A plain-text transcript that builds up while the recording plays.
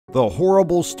The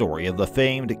horrible story of the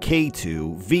famed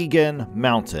K2 vegan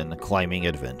mountain climbing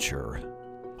adventure.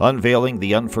 Unveiling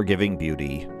the Unforgiving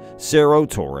Beauty, Cerro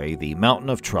Torre, the Mountain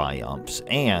of Triumphs,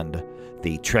 and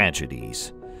the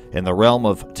Tragedies. In the realm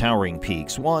of towering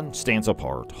peaks, one stands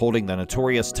apart, holding the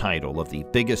notorious title of the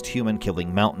biggest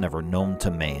human-killing mountain ever known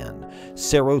to man,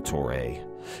 Cerro Torre.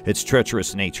 Its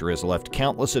treacherous nature has left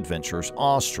countless adventurers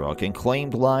awestruck and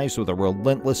claimed lives with a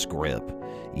relentless grip.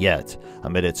 Yet,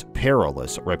 amid its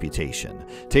perilous reputation,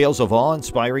 tales of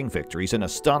awe-inspiring victories and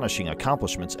astonishing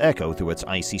accomplishments echo through its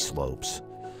icy slopes.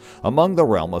 Among the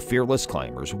realm of fearless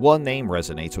climbers, one name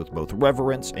resonates with both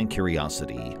reverence and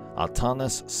curiosity: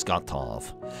 Atanas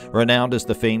Skotov. Renowned as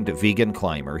the famed vegan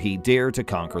climber, he dared to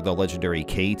conquer the legendary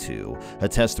K2, a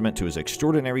testament to his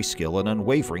extraordinary skill and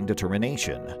unwavering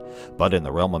determination. But in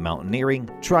the realm of mountaineering,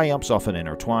 triumphs often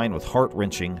intertwine with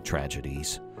heart-wrenching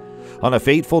tragedies. On a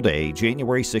fateful day,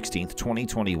 January 16,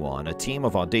 2021, a team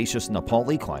of audacious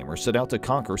Nepali climbers set out to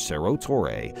conquer Cerro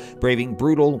Torre, braving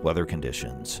brutal weather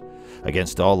conditions.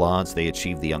 Against all odds, they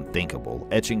achieved the unthinkable,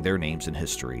 etching their names in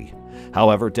history.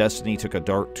 However, destiny took a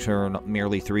dark turn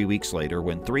merely 3 weeks later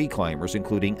when 3 climbers,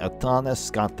 including Atanas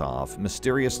Skotov,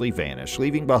 mysteriously vanished,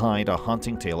 leaving behind a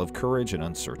haunting tale of courage and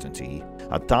uncertainty.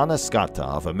 Atanas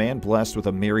Skotov, a man blessed with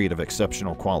a myriad of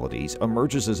exceptional qualities,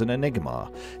 emerges as an enigma,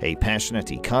 a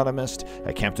passionate economist,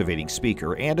 a captivating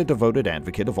speaker, and a devoted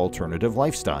advocate of alternative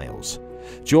lifestyles.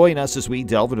 Join us as we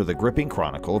delve into the gripping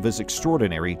chronicle of his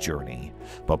extraordinary journey.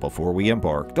 But before we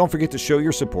embark, don't forget to show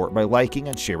your support by liking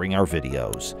and sharing our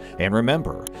videos. And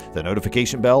remember, the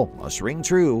notification bell must ring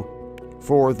true,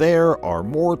 for there are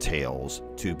more tales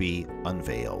to be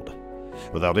unveiled.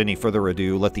 Without any further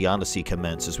ado, let the odyssey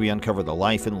commence as we uncover the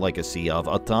life and legacy of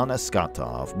Atanas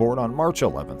Skotov, born on March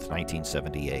 11,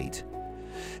 1978.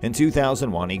 In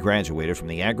 2001, he graduated from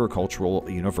the Agricultural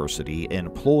University in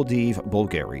Plovdiv,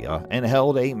 Bulgaria, and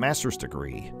held a master's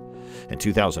degree. In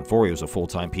 2004, he was a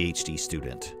full-time PhD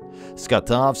student.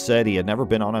 Skotov said he had never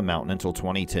been on a mountain until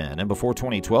 2010, and before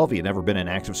 2012, he had never been an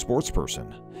active sports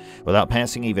person. Without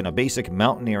passing even a basic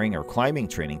mountaineering or climbing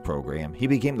training program, he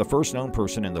became the first known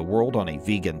person in the world on a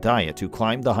vegan diet to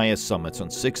climb the highest summits on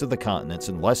 6 of the continents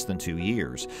in less than 2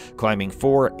 years, climbing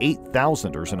 4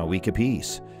 8,000ers in a week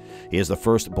apiece. He is the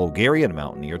first Bulgarian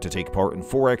mountaineer to take part in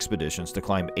 4 expeditions to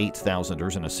climb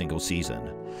 8,000ers in a single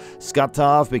season.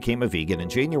 Skotov became a vegan in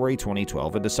January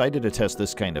 2012 and decided to test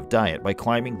this kind of diet by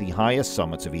climbing the highest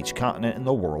summits of each continent in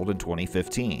the world in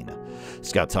 2015.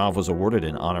 Skotov was awarded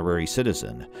an honorary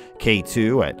citizen,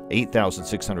 K2 at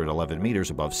 8,611 meters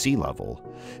above sea level.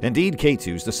 Indeed,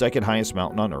 K2 is the second highest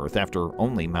mountain on Earth after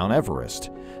only Mount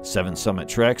Everest. 7 Summit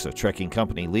Treks, a trekking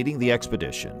company leading the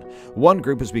expedition. One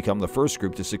group has become the first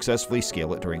group to successfully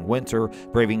scale it during winter,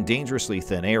 braving dangerously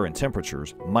thin air and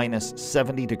temperatures minus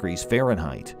 70 degrees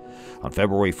Fahrenheit. On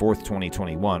February 4,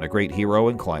 2021, a great hero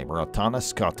and climber,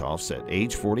 Atanas Skotov, at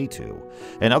age 42,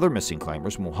 and other missing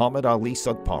climbers, Muhammad Ali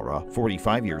Sadpara,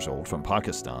 45 years old from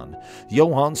Pakistan,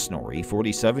 Johan Snorri,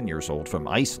 47 years old from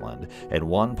Iceland, and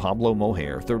Juan Pablo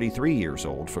Moher, 33 years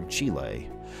old from Chile.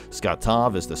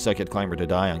 Skotov is the second climber to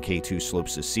die on K2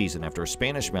 slopes this season after a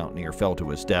Spanish mountaineer fell to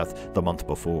his death the month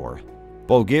before.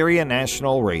 Bulgarian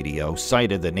National Radio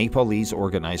cited the Nepalese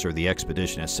organizer of the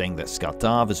expedition as saying that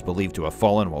Skotov is believed to have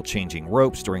fallen while changing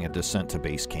ropes during a descent to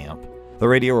base camp. The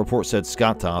radio report said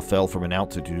Skotov fell from an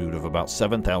altitude of about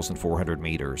 7,400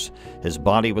 meters. His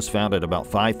body was found at about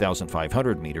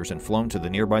 5,500 meters and flown to the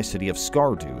nearby city of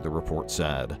Skardu, the report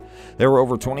said. There were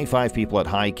over 25 people at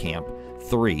High Camp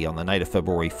 3 on the night of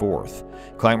February 4th.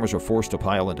 Climbers were forced to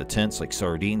pile into tents like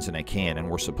sardines in a can and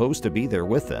were supposed to be there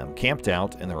with them, camped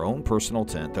out in their own personal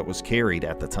tent that was carried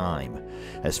at the time.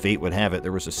 As fate would have it,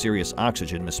 there was a serious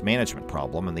oxygen mismanagement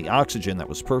problem, and the oxygen that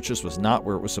was purchased was not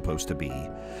where it was supposed to be.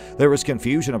 There was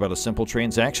confusion about a simple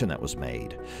transaction that was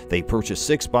made. They purchased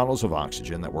 6 bottles of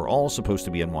oxygen that were all supposed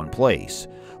to be in one place.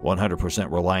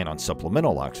 100% reliant on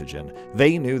supplemental oxygen,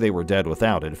 they knew they were dead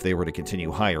without it if they were to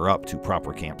continue higher up to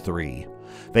proper Camp 3.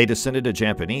 They descended to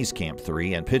Japanese Camp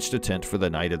 3 and pitched a tent for the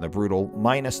night in the brutal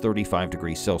minus 35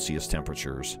 degrees Celsius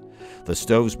temperatures. The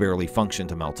stoves barely functioned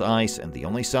to melt ice, and the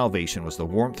only salvation was the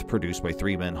warmth produced by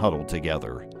 3 men huddled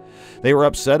together. They were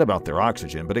upset about their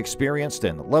oxygen, but experienced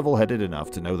and level-headed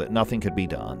enough to know that nothing could be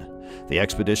done. The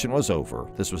expedition was over.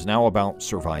 This was now about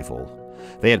survival.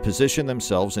 They had positioned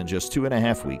themselves in just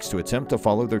 2.5 weeks to attempt to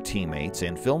follow their teammates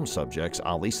and film subjects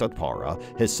Ali Sadpara,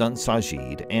 his son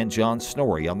Sajid, and John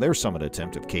Snorri on their summit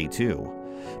attempt of K2.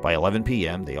 By 11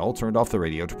 p.m., they all turned off the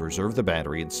radio to preserve the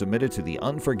battery and submitted to the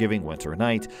unforgiving winter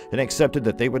night and accepted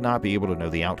that they would not be able to know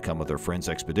the outcome of their friend's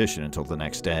expedition until the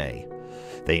next day.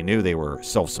 They knew they were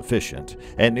self-sufficient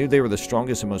and knew they were the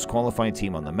strongest and most qualified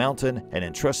team on the mountain and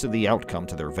entrusted the outcome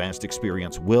to their vast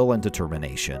experience, will, and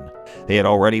determination. They had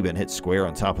already been hit square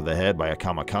on top of the head by a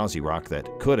kamikaze rock that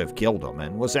could have killed him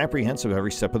and was apprehensive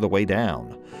every step of the way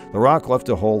down. The rock left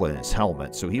a hole in his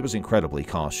helmet, so he was incredibly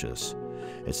cautious.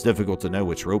 It's difficult to know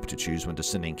which rope to choose when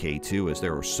descending K2 as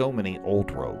there are so many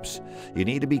old ropes. You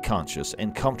need to be conscious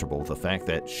and comfortable with the fact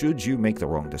that should you make the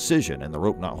wrong decision and the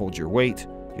rope not hold your weight,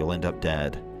 you'll end up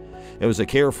dead. It was a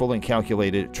careful and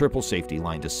calculated triple safety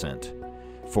line descent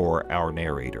for our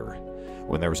narrator.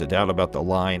 When there was a doubt about the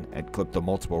line, I'd clip the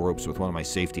multiple ropes with one of my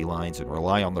safety lines and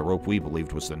rely on the rope we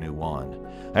believed was the new one.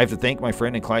 I have to thank my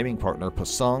friend and climbing partner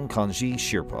Pasang Kanji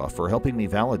Sherpa for helping me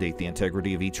validate the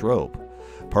integrity of each rope.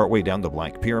 Partway down the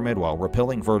Black Pyramid, while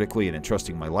rappelling vertically and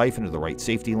entrusting my life into the right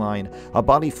safety line, a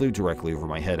body flew directly over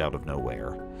my head out of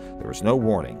nowhere. There was no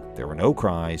warning, there were no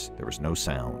cries, there was no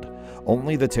sound.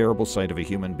 Only the terrible sight of a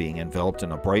human being enveloped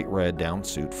in a bright red down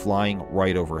suit flying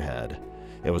right overhead.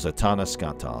 It was Atanas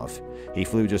Skatov. He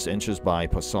flew just inches by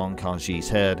Pasang Kanji's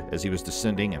head as he was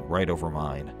descending and right over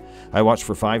mine. I watched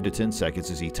for 5 to 10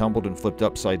 seconds as he tumbled and flipped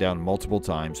upside down multiple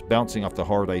times, bouncing off the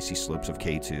hard icy slopes of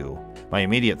K2. My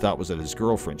immediate thought was that his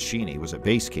girlfriend Sheeny was at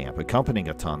base camp accompanying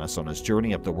Atanas on his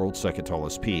journey up the world's second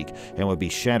tallest peak and would be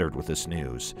shattered with this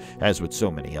news, as would so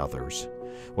many others.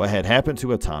 What had happened to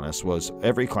Atanas was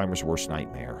every climber's worst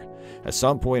nightmare. At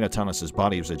some point, Atanas'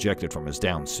 body was ejected from his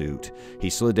down suit. He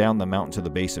slid down the mountain to the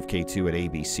base of K2 at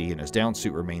ABC, and his down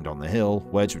suit remained on the hill,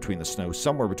 wedged between the snow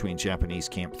somewhere between Japanese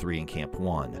Camp 3 and Camp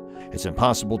 1. It's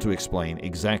impossible to explain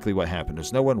exactly what happened,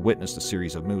 as no one witnessed the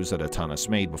series of moves that Atanas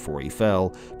made before he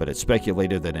fell, but it's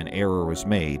speculated that an error was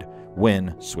made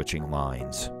when switching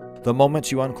lines. The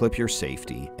moment you unclip your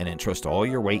safety and entrust all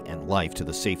your weight and life to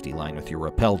the safety line with your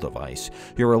rappel device,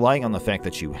 you're relying on the fact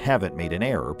that you haven't made an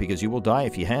error, because you will die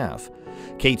if you have.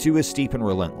 K2 is steep and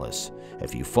relentless.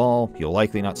 If you fall, you'll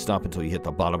likely not stop until you hit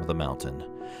the bottom of the mountain.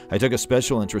 I took a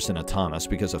special interest in Atanas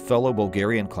because of fellow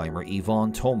Bulgarian climber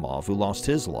Ivan Tomov, who lost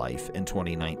his life in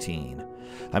 2019.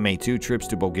 I made 2 trips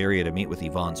to Bulgaria to meet with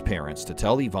Ivan's parents to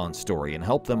tell Ivan's story and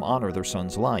help them honor their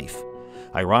son's life.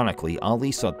 Ironically,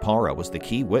 Ali Sadpara was the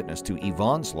key witness to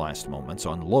Ivan's last moments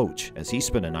on Loch, as he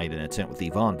spent a night in a tent with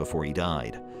Ivan before he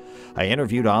died. I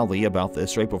interviewed Ali about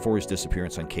this right before his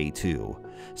disappearance on K2.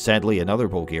 Sadly, another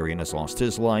Bulgarian has lost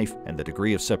his life, and the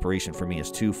degree of separation for me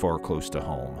is too far close to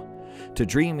home. To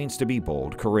dream means to be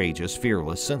bold, courageous,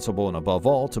 fearless, sensible, and above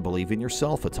all, to believe in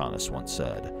yourself, Atanas once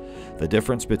said. The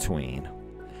difference between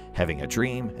having a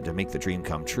dream and to make the dream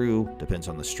come true depends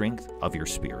on the strength of your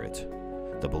spirit.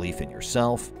 The belief in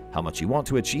yourself, how much you want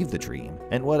to achieve the dream,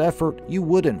 and what effort you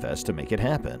would invest to make it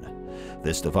happen.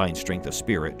 This divine strength of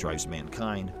spirit drives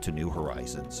mankind to new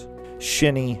horizons.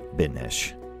 Shinny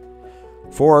Binish.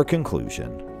 For our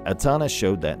conclusion, Atanas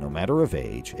showed that no matter of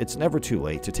age, it's never too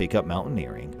late to take up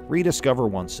mountaineering, rediscover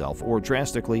oneself, or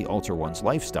drastically alter one's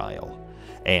lifestyle.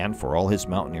 And for all his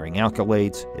mountaineering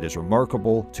accolades, it is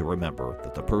remarkable to remember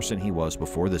that the person he was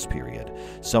before this period,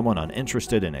 someone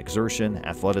uninterested in exertion,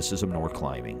 athleticism, nor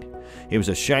climbing. He was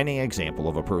a shining example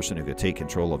of a person who could take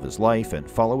control of his life and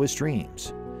follow his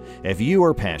dreams. If you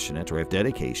are passionate or have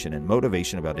dedication and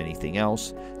motivation about anything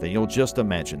else, then you'll just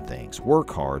imagine things,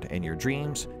 work hard, and your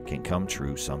dreams can come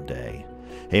true someday.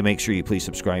 Hey, make sure you please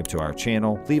subscribe to our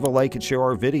channel, leave a like and share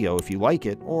our video if you like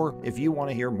it, or if you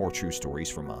want to hear more true stories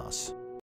from us.